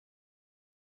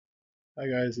Hi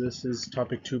guys, this is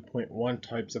topic 2.1,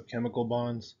 types of chemical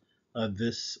bonds.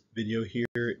 This video here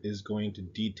is going to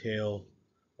detail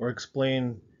or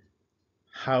explain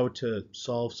how to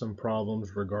solve some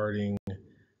problems regarding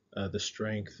the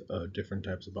strength of different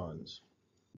types of bonds.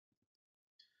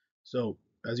 So,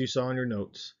 as you saw in your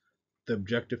notes, the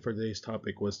objective for today's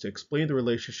topic was to explain the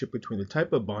relationship between the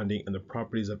type of bonding and the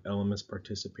properties of elements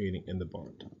participating in the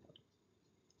bond.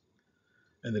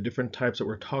 And the different types that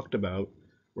were talked about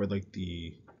were like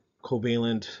the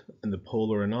covalent and the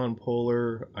polar and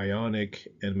nonpolar, ionic,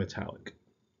 and metallic.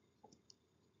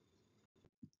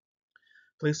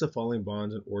 Place the following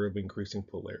bonds in order of increasing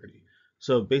polarity.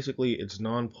 So basically it's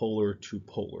nonpolar to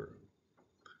polar.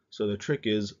 So the trick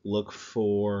is look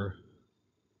for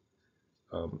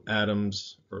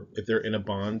atoms, or if they're in a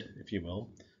bond, if you will,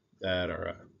 that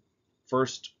are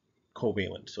first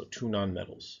covalent, so two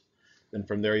nonmetals. Then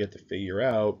from there you have to figure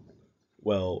out,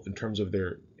 well, in terms of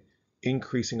their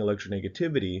increasing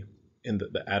electronegativity in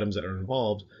the atoms that are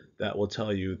involved, that will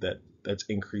tell you that that's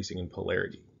increasing in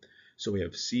polarity. So we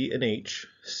have C and H,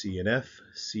 C and F,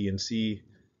 C and C,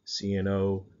 C and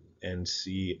O, and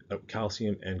C,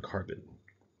 calcium and carbon.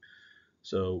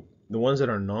 So the ones that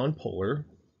are nonpolar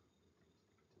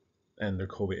and they're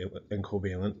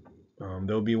covalent,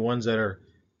 there'll be ones that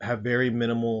have very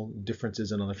minimal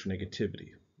differences in electronegativity.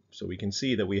 So we can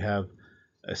see that we have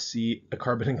a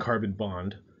carbon and carbon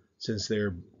bond. Since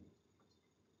they're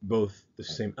both the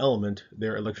same element,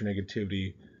 their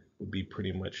electronegativity would be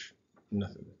pretty much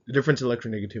nothing. The difference in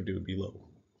electronegativity would be low,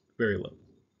 very low.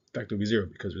 In fact, it would be zero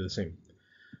because they're the same.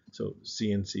 So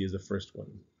C and C is the first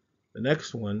one. The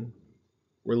next one,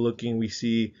 we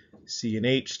see C and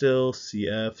H still,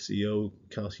 CF, CO,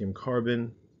 calcium,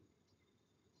 carbon.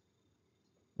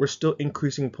 We're still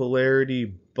increasing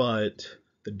polarity, but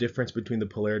the difference between the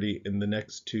polarity in the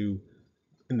next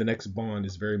bond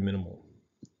is very minimal.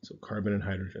 So carbon and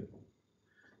hydrogen.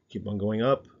 Keep on going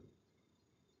up.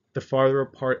 The farther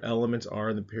apart elements are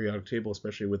in the periodic table,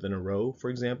 especially within a row, for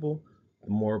example,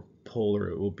 the more polar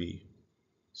it will be.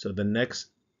 So the next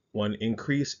one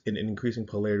increasing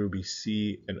polarity will be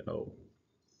C and O.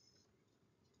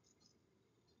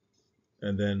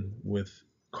 And then with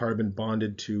carbon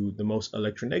bonded to the most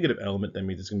electronegative element, that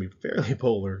means it's going to be fairly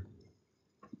polar.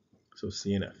 So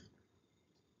C and F.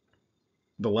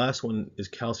 The last one is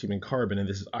calcium and carbon, and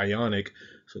this is ionic,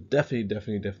 so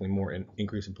definitely more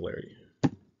increase in polarity.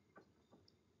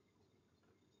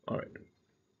 All right.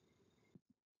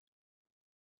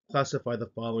 Classify the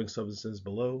following substances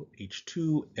below: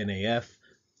 H2, NaF,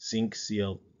 zinc,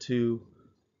 Cl2,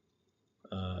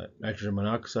 nitrogen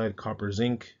monoxide, copper,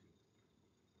 zinc,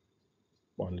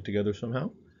 bonded together somehow,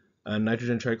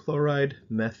 nitrogen trichloride,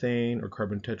 methane or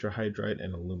carbon tetrahydride,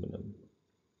 and aluminum.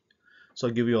 So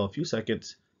I'll give you all a few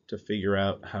seconds to figure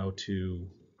out how you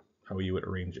would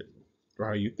arrange it, or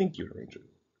how you think you would arrange it.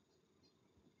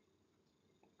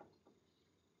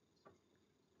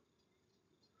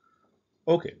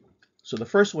 Okay, so the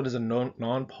first one is a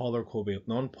nonpolar covalent.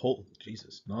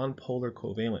 Nonpolar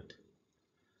covalent.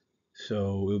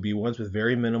 So it would be ones with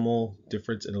very minimal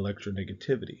difference in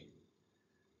electronegativity.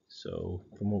 So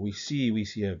from what we see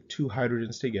you have two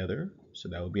hydrogens together, so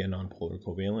that would be a nonpolar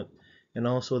covalent, and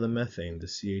also the methane, the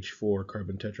CH4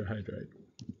 carbon tetrahydride.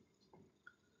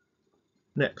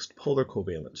 Next, polar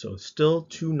covalent. So still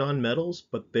two nonmetals,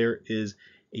 but there is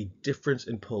a difference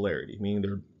in polarity, meaning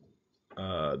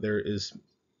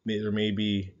there may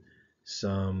be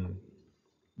some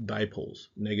dipoles,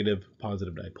 negative,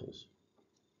 positive dipoles.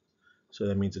 So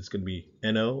that means it's going to be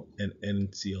NO and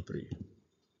NCl3.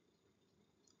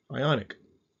 Ionic,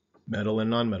 metal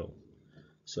and nonmetal.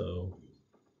 So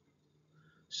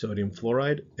sodium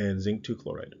fluoride and zinc 2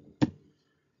 chloride.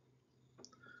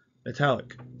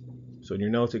 Metallic. So in your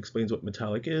notes it explains what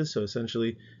metallic is. So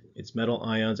essentially it's metal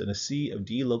ions and a sea of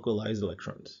delocalized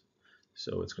electrons.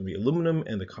 So it's going to be aluminum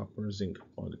and the copper and zinc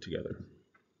bonded together.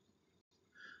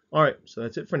 All right, so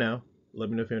that's it for now. Let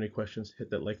me know if you have any questions. Hit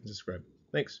that like and subscribe.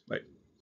 Thanks. Bye.